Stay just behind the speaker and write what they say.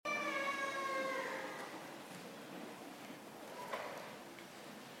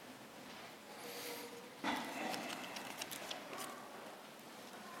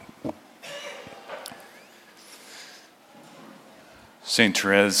Saint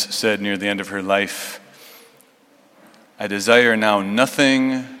Therese said near the end of her life, "I desire now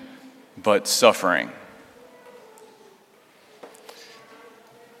nothing but suffering."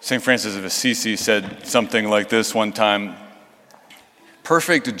 St. Francis of Assisi said something like this one time: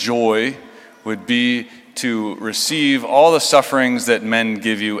 "Perfect joy would be to receive all the sufferings that men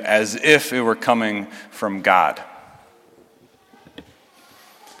give you as if it were coming from God."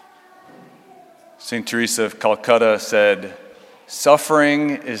 St. Teresa of Calcutta said, "Suffering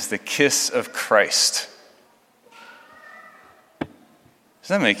is the kiss of Christ." Does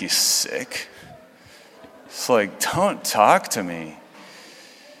that make you sick? It's like, don't talk to me.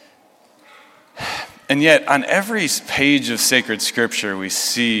 And yet, on every page of sacred scripture, we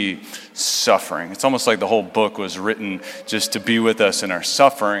see suffering. It's almost like the whole book was written just to be with us in our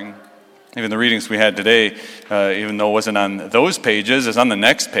suffering. Even the readings we had today, even though it wasn't on those pages, is on the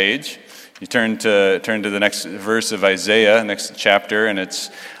next page. You turn to the next verse of Isaiah, next chapter, and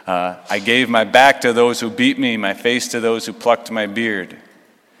it's, "I gave my back to those who beat me, my face to those who plucked my beard."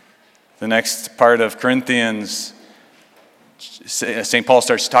 The next part of Corinthians, St. Paul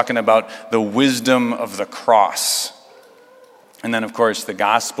starts talking about the wisdom of the cross. And then, of course, the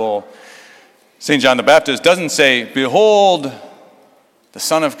gospel. St. John the Baptist doesn't say, "Behold the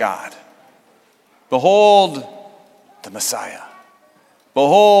Son of God. Behold the Messiah.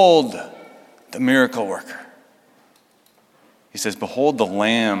 Behold the miracle worker." He says, "Behold the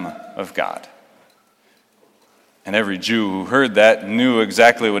Lamb of God." And every Jew who heard that knew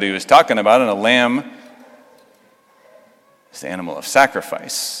exactly what he was talking about, and a lamb is the animal of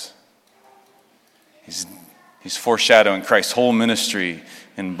sacrifice. He's foreshadowing Christ's whole ministry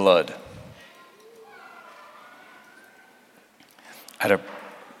in blood. I had a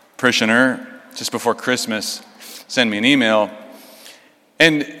parishioner just before Christmas send me an email,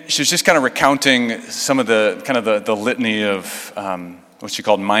 and she was just kind of recounting some of the litany of what she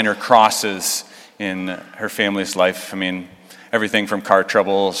called minor crosses in her family's life. I mean, everything from car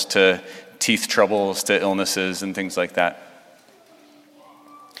troubles to teeth troubles to illnesses and things like that.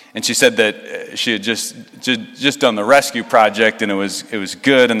 And she said that she had just done the rescue project, and it was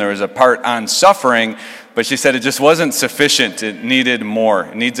good, and there was a part on suffering, but she said it just wasn't sufficient. It needed more.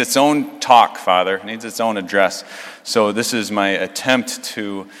 It needs its own talk, Father. It needs its own address. So this is my attempt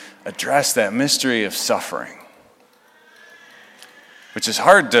to address that mystery of suffering, which is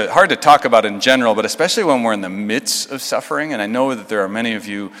hard to talk about in general, but especially when we're in the midst of suffering. And I know that there are many of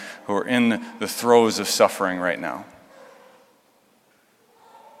you who are in the throes of suffering right now.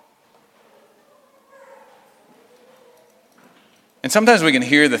 And sometimes we can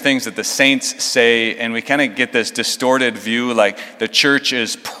hear the things that the saints say, and we kind of get this distorted view like the church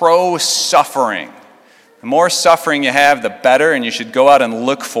is pro-suffering. The more suffering you have, the better, and you should go out and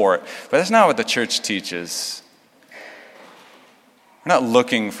look for it. But that's not what the church teaches. We're not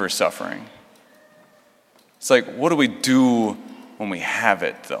looking for suffering. It's like, what do we do when we have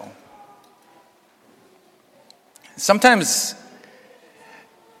it, though? Sometimes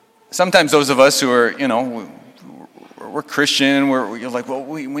those of us who are, we're Christian, we're like, well,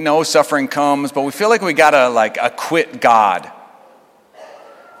 we know suffering comes, but we feel like we gotta acquit God.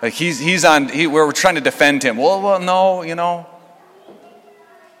 Like we're trying to defend him. Well, no,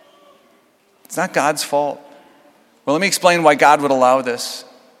 it's not God's fault. Well, let me explain why God would allow this.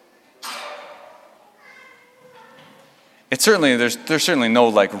 There's certainly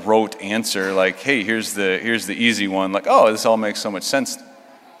no rote answer, like, hey, here's the easy one, like, oh, this all makes so much sense.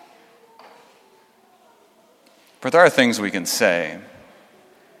 But there are things we can say.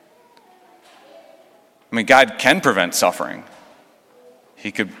 I mean, God can prevent suffering.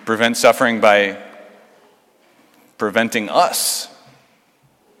 He could prevent suffering by preventing us.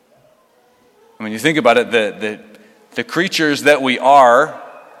 I mean, you think about it, the creatures that we are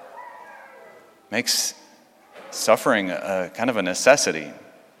makes suffering a kind of a necessity.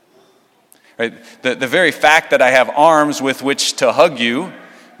 Right? The very fact that I have arms with which to hug you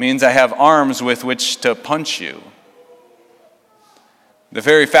means I have arms with which to punch you. The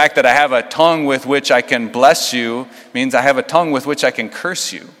very fact that I have a tongue with which I can bless you means I have a tongue with which I can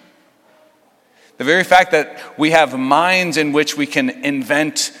curse you. The very fact that we have minds in which we can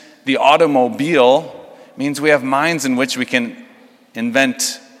invent the automobile means we have minds in which we can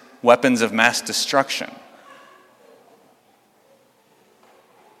invent weapons of mass destruction.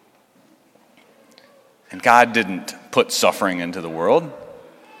 And God didn't put suffering into the world.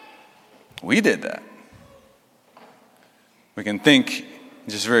 We did that. We can think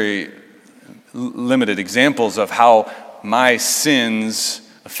just very limited examples of how my sins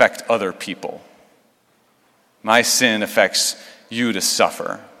affect other people. My sin affects you to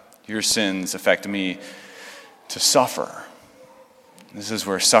suffer. Your sins affect me to suffer. This is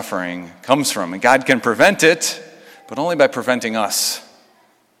where suffering comes from. And God can prevent it, but only by preventing us.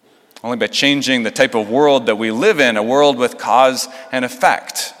 Only by changing the type of world that we live in, a world with cause and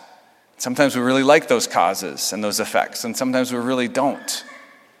effect. Sometimes we really like those causes and those effects, and sometimes we really don't.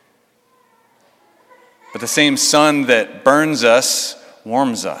 But the same sun that burns us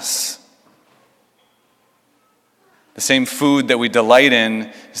warms us. The same food that we delight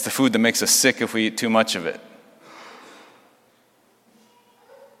in is the food that makes us sick if we eat too much of it.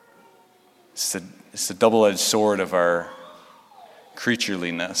 It's the double-edged sword of our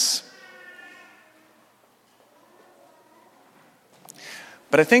creatureliness.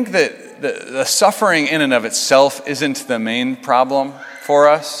 But I think that the suffering in and of itself isn't the main problem for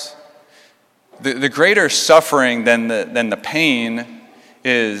us. The greater suffering than the pain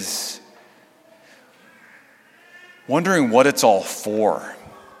is wondering what it's all for.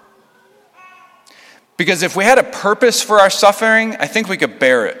 Because if we had a purpose for our suffering, I think we could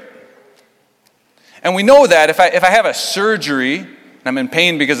bear it. And we know that if I have a surgery, and I'm in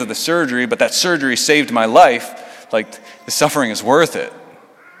pain because of the surgery, but that surgery saved my life, like the suffering is worth it.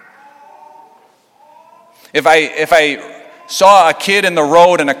 If I saw a kid in the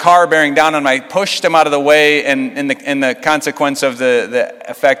road and a car bearing down on me, I pushed him out of the way, and the consequence of the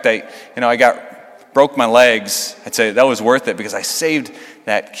effect, I broke my legs, I'd say that was worth it because I saved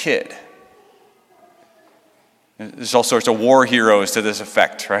that kid. There's all sorts of war heroes to this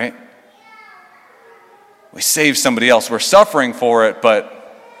effect, right? We save somebody else. We're suffering for it,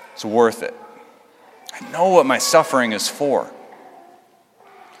 but it's worth it. I know what my suffering is for.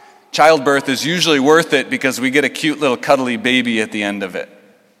 Childbirth is usually worth it because we get a cute little cuddly baby at the end of it.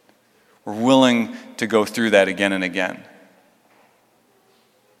 We're willing to go through that again and again.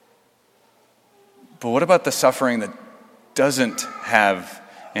 But what about the suffering that doesn't have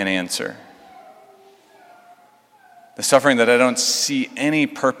an answer? The suffering that I don't see any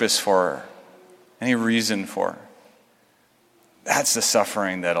purpose for, any reason for. That's the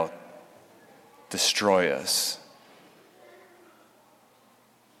suffering that'll destroy us.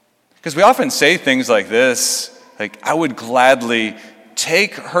 Because we often say things like this, like, I would gladly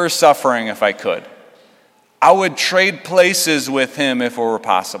take her suffering if I could. I would trade places with him if it were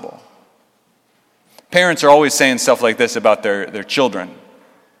possible. Parents are always saying stuff like this about their children.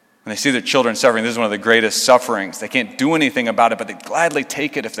 When they see their children suffering, this is one of the greatest sufferings. They can't do anything about it, but they'd gladly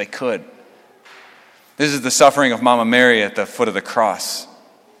take it if they could. This is the suffering of Mama Mary at the foot of the cross.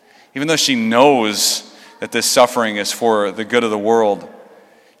 Even though she knows that this suffering is for the good of the world,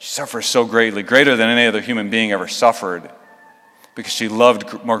 she suffers so greatly, greater than any other human being ever suffered, because she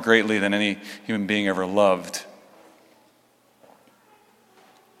loved more greatly than any human being ever loved.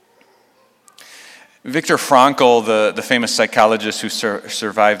 Viktor Frankl, the famous psychologist who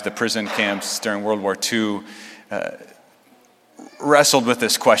survived the prison camps during World War II, wrestled with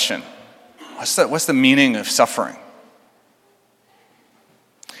this question. What's the meaning of suffering?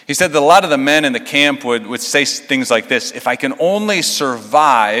 He said that a lot of the men in the camp would say things like this: if I can only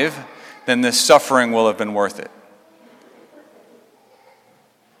survive, then this suffering will have been worth it.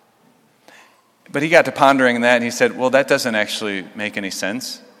 But he got to pondering that, and he said, well, that doesn't actually make any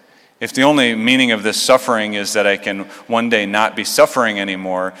sense. If the only meaning of this suffering is that I can one day not be suffering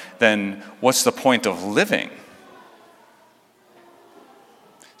anymore, then what's the point of living?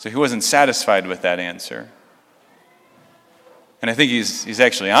 So he wasn't satisfied with that answer. And I think he's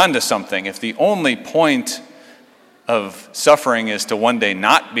actually onto something. If the only point of suffering is to one day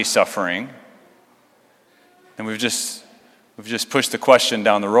not be suffering, then we've just pushed the question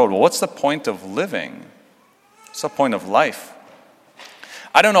down the road. Well, what's the point of living? What's the point of life?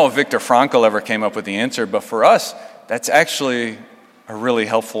 I don't know if Viktor Frankl ever came up with the answer, but for us, that's actually a really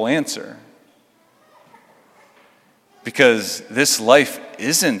helpful answer. Because this life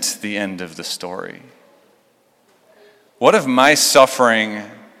isn't the end of the story. What if my suffering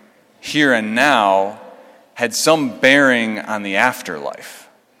here and now had some bearing on the afterlife,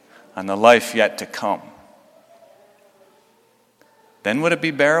 on the life yet to come? Then would it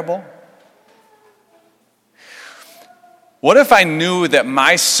be bearable? What if I knew that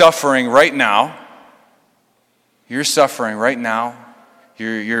my suffering right now, your suffering right now,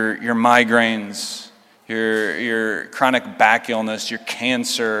 your migraines, your chronic back illness, your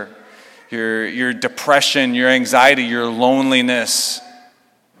cancer, your depression, your anxiety, your loneliness.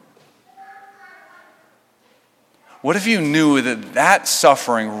 What if you knew that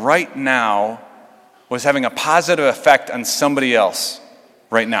suffering right now was having a positive effect on somebody else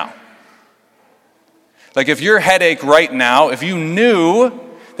right now? Like if your headache right now, if you knew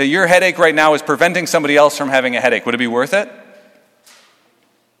that your headache right now is preventing somebody else from having a headache, would it be worth it?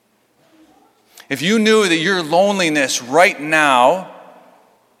 If you knew that your loneliness right now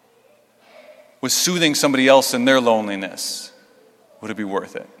was soothing somebody else in their loneliness, would it be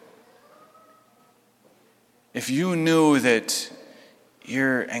worth it? If you knew that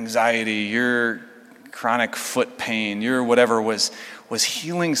your anxiety, your chronic foot pain, your whatever was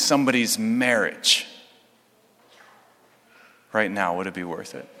healing somebody's marriage right now, would it be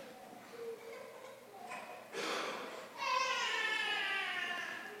worth it?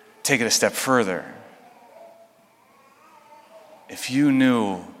 Take it a step further. If you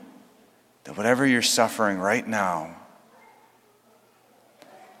knew that whatever you're suffering right now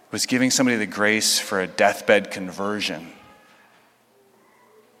was giving somebody the grace for a deathbed conversion,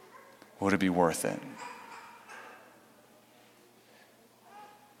 would it be worth it?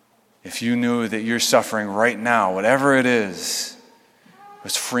 If you knew that your suffering right now, whatever it is,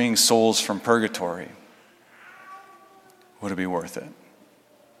 was freeing souls from purgatory, would it be worth it?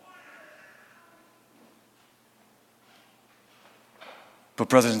 But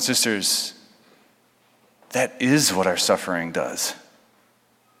brothers and sisters, that is what our suffering does.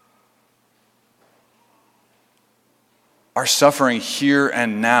 Our suffering here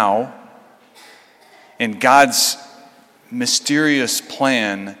and now, in God's mysterious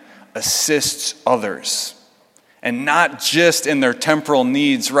plan, assists others. And not just in their temporal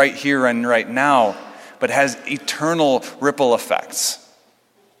needs right here and right now, but has eternal ripple effects.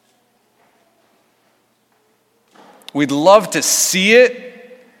 We'd love to see it.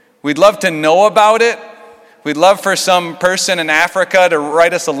 We'd love to know about it. We'd love for some person in Africa to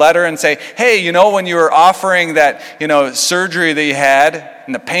write us a letter and say, hey, when you were offering that, surgery that you had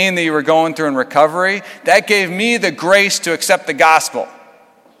and the pain that you were going through in recovery, that gave me the grace to accept the gospel.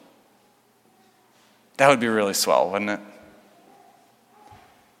 That would be really swell, wouldn't it?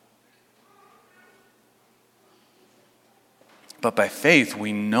 But by faith,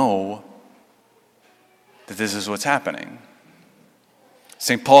 we know that this is what's happening.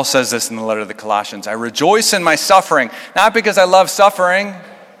 St. Paul says this in the letter to the Colossians. I rejoice in my suffering, not because I love suffering,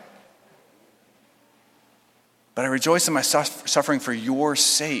 but I rejoice in my suffering for your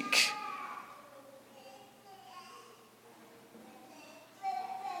sake.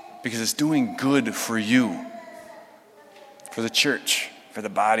 Because it's doing good for you, for the church, for the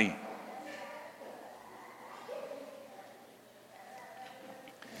body.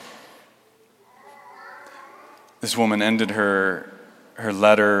 This woman ended her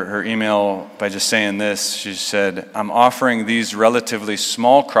letter, her email, by just saying this. She said, I'm offering these relatively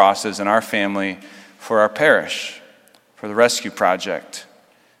small crosses in our family for our parish, for the rescue project,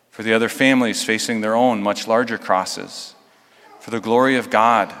 for the other families facing their own much larger crosses, for the glory of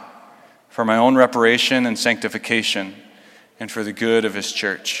God, for my own reparation and sanctification, and for the good of His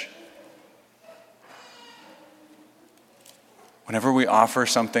church. Whenever we offer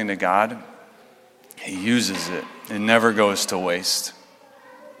something to God, He uses it. It never goes to waste.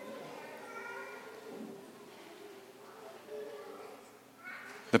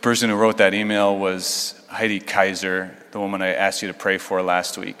 The person who wrote that email was Heidi Kaiser, the woman I asked you to pray for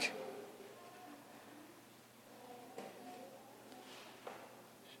last week.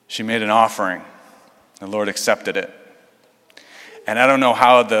 She made an offering. The Lord accepted it. And I don't know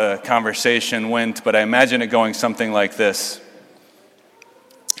how the conversation went, but I imagine it going something like this.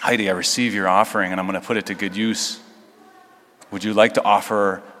 Heidi, I receive your offering, and I'm going to put it to good use. Would you like to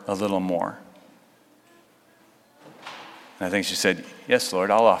offer a little more? And I think she said, yes, Lord,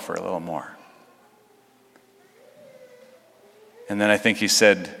 I'll offer a little more. And then I think he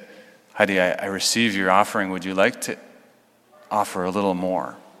said, Heidi, I receive your offering. Would you like to offer a little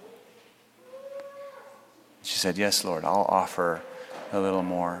more? She said, yes, Lord, I'll offer a little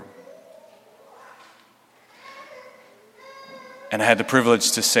more. And I had the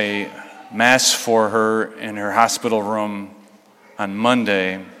privilege to say Mass for her in her hospital room on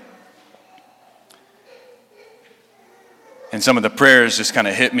Monday. And some of the prayers just kind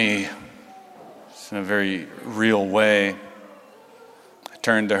of hit me in a very real way. I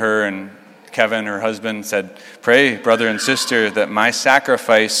turned to her, and Kevin, her husband, said, pray, brother and sister, that my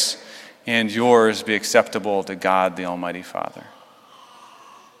sacrifice and yours be acceptable to God, the Almighty Father.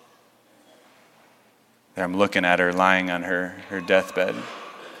 There I'm looking at her lying on her deathbed.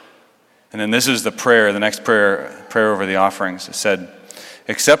 And then this is the prayer, the next prayer over the offerings. It said,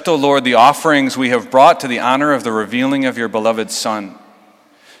 accept, O Lord, the offerings we have brought to the honor of the revealing of your beloved Son,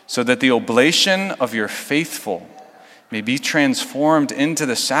 so that the oblation of your faithful may be transformed into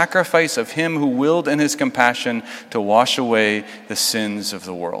the sacrifice of him who willed in his compassion to wash away the sins of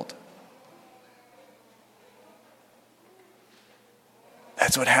the world.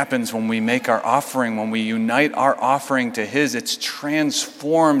 That's what happens when we make our offering, when we unite our offering to his. It's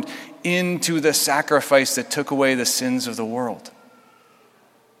transformed into the sacrifice that took away the sins of the world.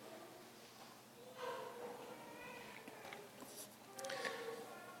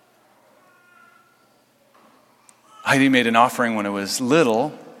 Heidi made an offering when it was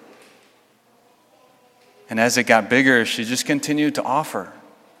little, and as it got bigger, she just continued to offer.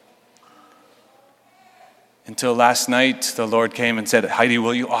 Until last night, the Lord came and said, Heidi,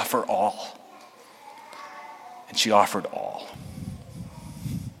 will you offer all? And she offered all.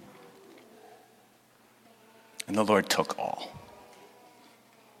 And the Lord took all.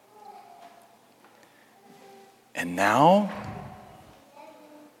 And now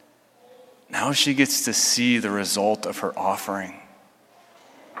she gets to see the result of her offering.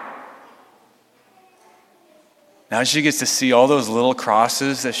 Now she gets to see all those little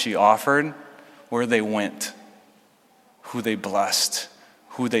crosses that she offered, where they went, who they blessed,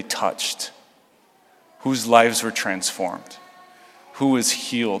 who they touched, whose lives were transformed, who was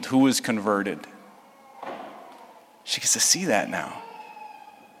healed, who was converted. She gets to see that now.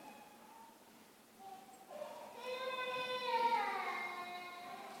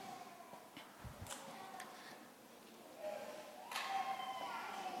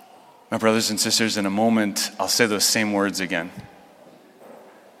 My brothers and sisters, in a moment, I'll say those same words again.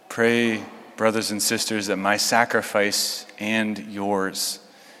 Pray, brothers and sisters, that my sacrifice and yours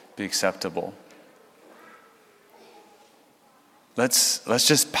be acceptable. Let's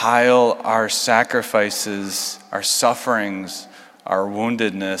just pile our sacrifices, our sufferings, our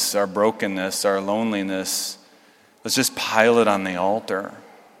woundedness, our brokenness, our loneliness. Let's just pile it on the altar.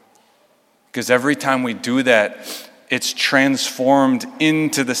 Because every time we do that, it's transformed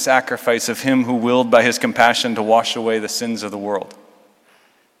into the sacrifice of him who willed by his compassion to wash away the sins of the world.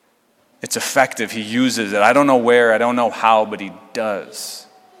 It's effective. He uses it. I don't know where, I don't know how, but he does.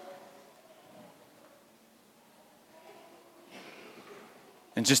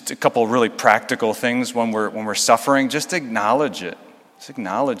 And just a couple really practical things when we're suffering, just acknowledge it. Just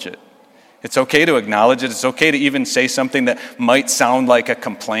acknowledge it. It's okay to acknowledge it. It's okay to even say something that might sound like a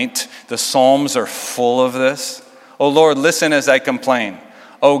complaint. The Psalms are full of this. Oh Lord, listen as I complain.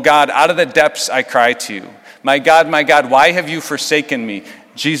 Oh God, out of the depths I cry to you. My God, why have you forsaken me?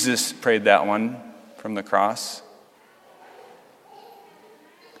 Jesus prayed that one from the cross.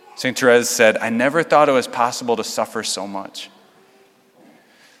 St. Therese said, I never thought it was possible to suffer so much.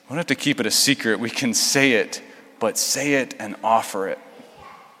 We don't have to keep it a secret. We can say it, but say it and offer it.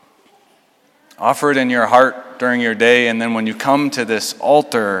 Offer it in your heart during your day, and then when you come to this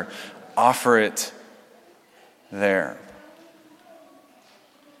altar, offer it there.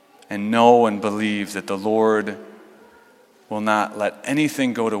 And know and believe that the Lord will not let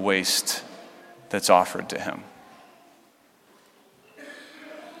anything go to waste that's offered to him.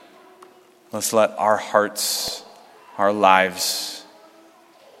 Let's let our hearts, our lives,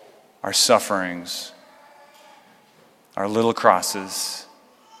 our sufferings, our little crosses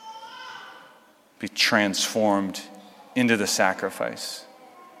be transformed into the sacrifice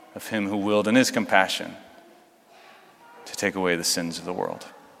of him who willed in his compassion to take away the sins of the world.